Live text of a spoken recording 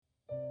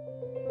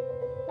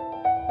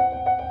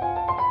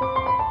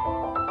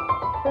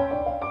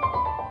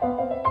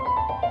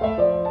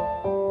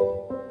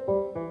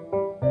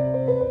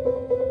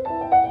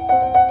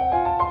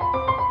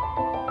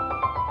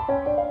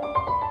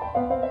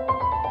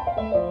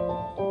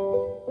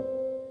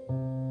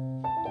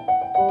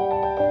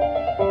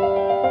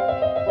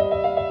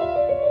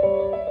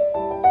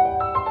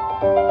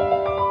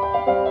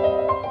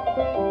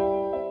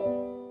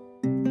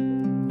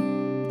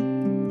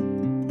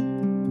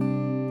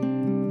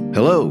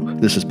Hello,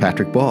 this is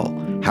Patrick Ball.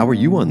 How are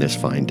you on this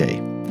fine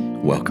day?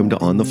 Welcome to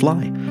On the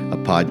Fly, a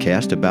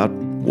podcast about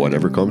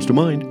whatever comes to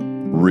mind,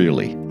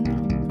 really.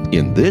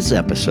 In this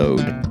episode,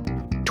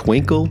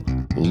 Twinkle,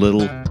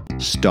 Little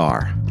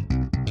Star.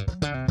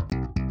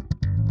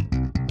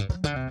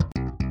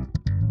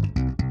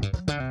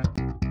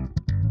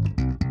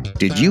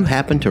 Did you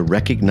happen to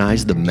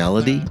recognize the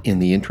melody in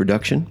the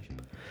introduction?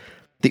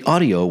 The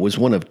audio was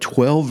one of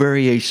 12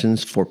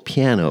 variations for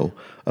piano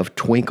of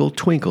Twinkle,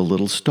 Twinkle,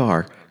 Little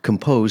Star,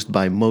 composed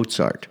by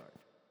Mozart.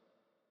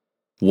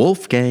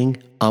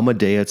 Wolfgang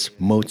Amadeus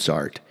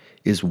Mozart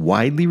is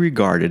widely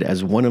regarded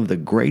as one of the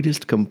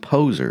greatest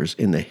composers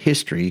in the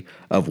history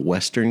of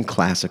Western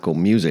classical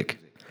music.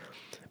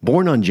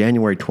 Born on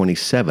January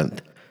 27,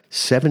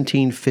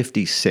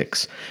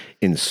 1756,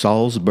 in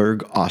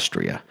Salzburg,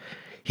 Austria,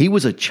 he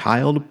was a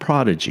child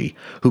prodigy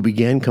who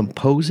began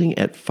composing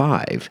at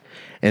 5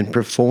 and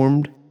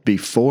performed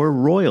before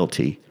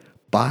royalty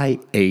by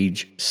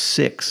age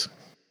 6.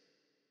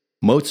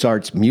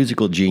 Mozart's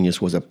musical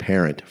genius was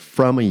apparent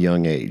from a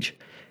young age.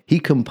 He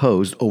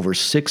composed over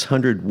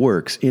 600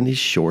 works in his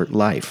short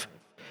life,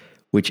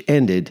 which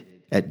ended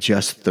at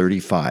just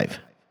 35.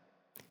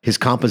 His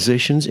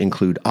compositions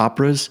include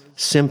operas,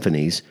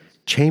 symphonies,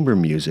 chamber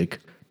music,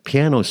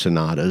 piano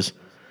sonatas,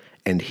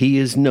 and he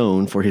is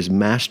known for his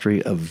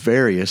mastery of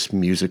various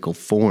musical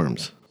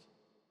forms.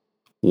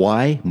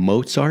 Why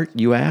Mozart,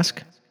 you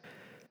ask?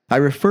 I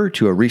refer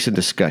to a recent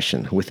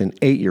discussion with an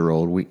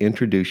 8-year-old we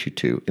introduced you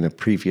to in a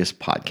previous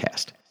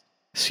podcast,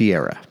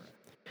 Sierra.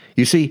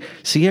 You see,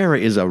 Sierra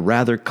is a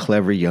rather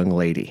clever young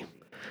lady,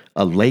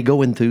 a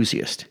Lego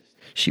enthusiast.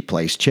 She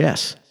plays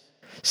chess,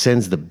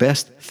 sends the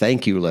best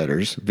thank you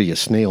letters via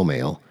snail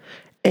mail,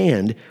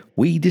 and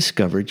we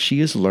discovered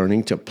she is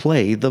learning to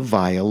play the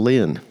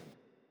violin.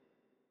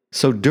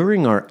 So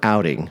during our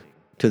outing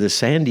to the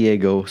San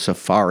Diego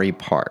Safari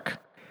Park,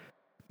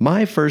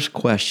 my first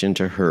question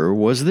to her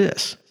was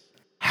this: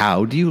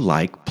 how do you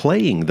like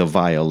playing the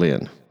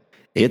violin?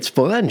 It's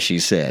fun, she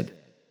said.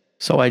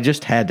 So I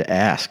just had to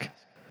ask,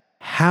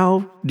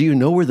 how do you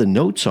know where the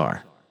notes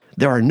are?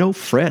 There are no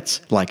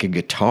frets like a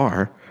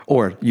guitar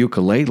or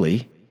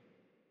ukulele.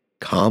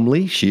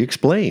 Calmly, she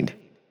explained,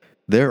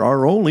 there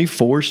are only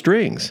 4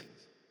 strings,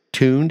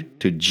 tuned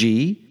to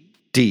G,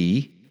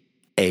 D,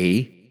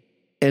 A,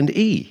 and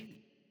E.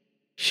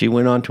 She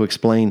went on to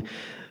explain,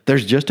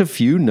 there's just a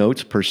few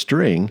notes per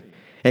string,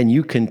 and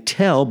you can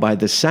tell by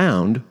the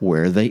sound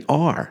where they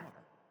are.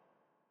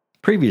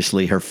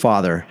 Previously, her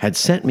father had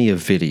sent me a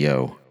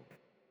video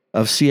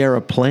of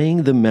Sierra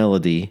playing the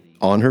melody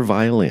on her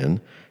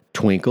violin,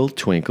 Twinkle,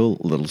 Twinkle,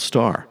 Little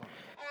Star.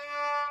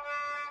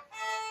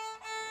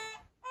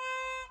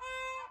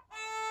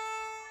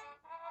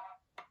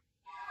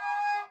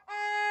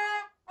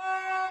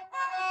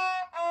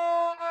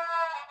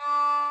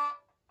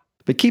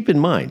 But keep in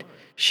mind,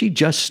 she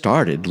just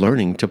started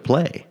learning to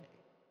play.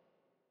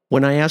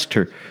 When I asked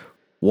her,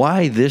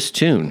 why this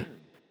tune?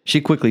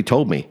 She quickly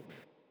told me,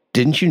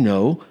 didn't you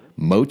know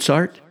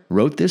Mozart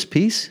wrote this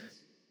piece?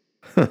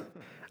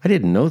 I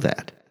didn't know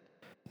that.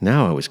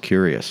 Now I was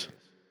curious.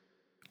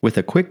 With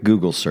a quick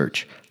Google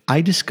search, I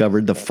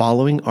discovered the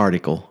following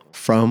article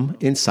from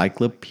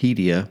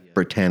Encyclopedia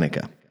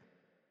Britannica.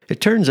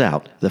 It turns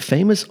out the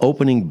famous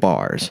opening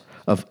bars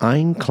of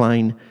Ein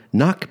klein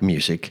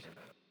Nachtmusik,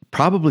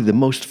 probably the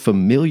most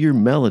familiar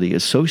melody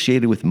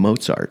associated with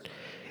Mozart,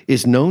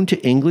 is known to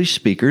English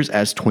speakers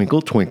as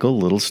Twinkle, Twinkle,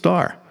 Little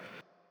Star.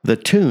 The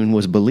tune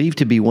was believed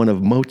to be one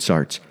of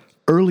Mozart's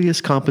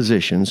earliest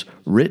compositions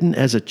written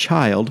as a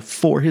child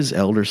for his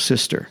elder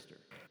sister.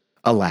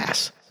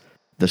 Alas,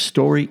 the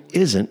story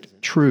isn't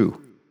true.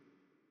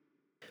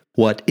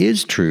 What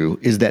is true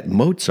is that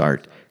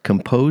Mozart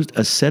composed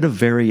a set of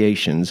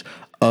variations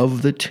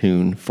of the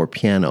tune for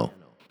piano.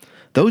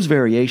 Those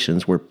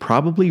variations were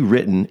probably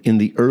written in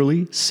the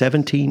early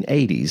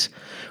 1780s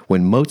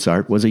when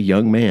Mozart was a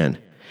young man,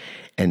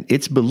 and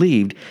it's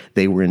believed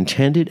they were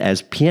intended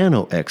as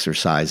piano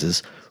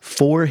exercises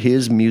for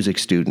his music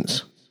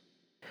students.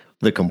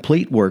 The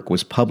complete work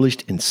was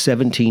published in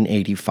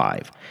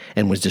 1785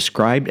 and was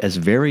described as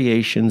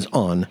variations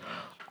on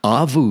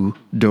À vous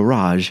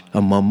d'orage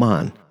à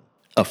maman,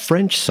 a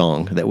French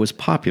song that was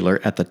popular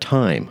at the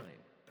time.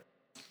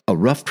 A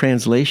rough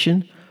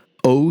translation,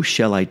 Oh,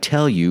 shall I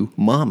tell you,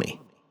 Mommy?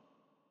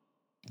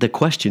 The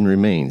question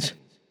remains,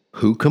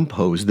 who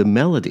composed the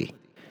melody?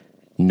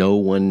 No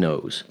one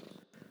knows.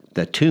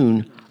 The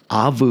tune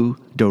À vous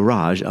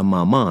d'orage à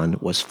maman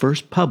was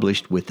first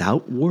published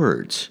without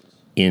words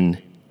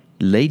in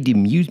Les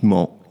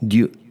Demusements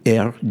du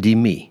Air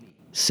demi,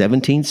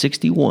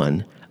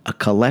 1761, a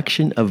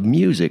collection of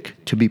music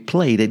to be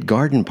played at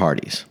garden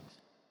parties.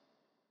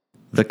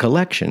 The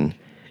collection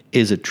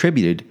is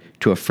attributed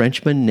to a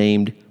Frenchman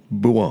named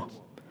Bouin,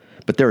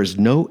 but there is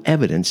no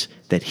evidence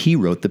that he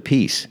wrote the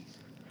piece.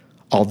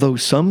 Although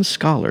some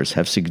scholars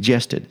have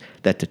suggested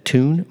that the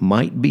tune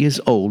might be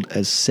as old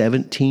as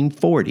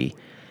 1740,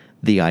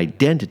 the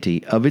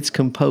identity of its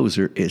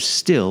composer is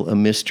still a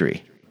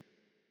mystery.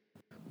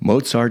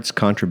 Mozart's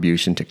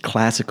contribution to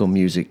classical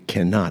music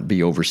cannot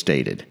be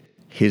overstated.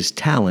 His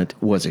talent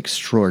was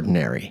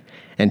extraordinary,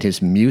 and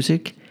his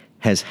music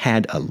has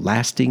had a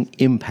lasting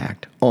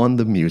impact on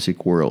the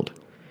music world.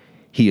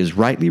 He is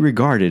rightly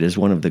regarded as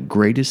one of the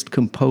greatest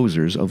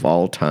composers of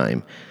all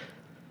time,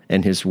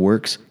 and his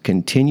works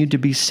continue to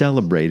be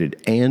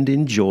celebrated and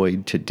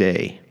enjoyed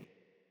today.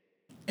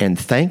 And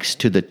thanks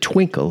to the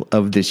twinkle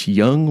of this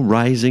young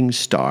rising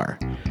star,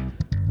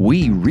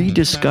 we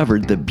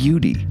rediscovered the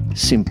beauty,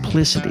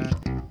 simplicity,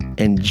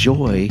 and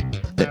joy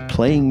that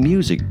playing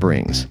music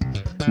brings,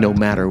 no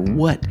matter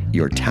what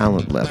your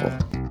talent level.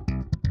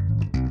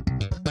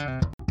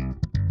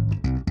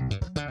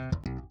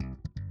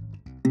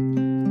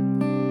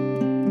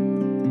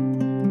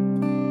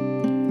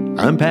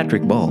 I'm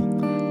Patrick Ball.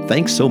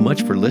 Thanks so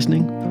much for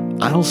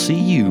listening. I'll see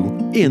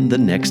you in the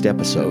next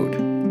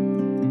episode.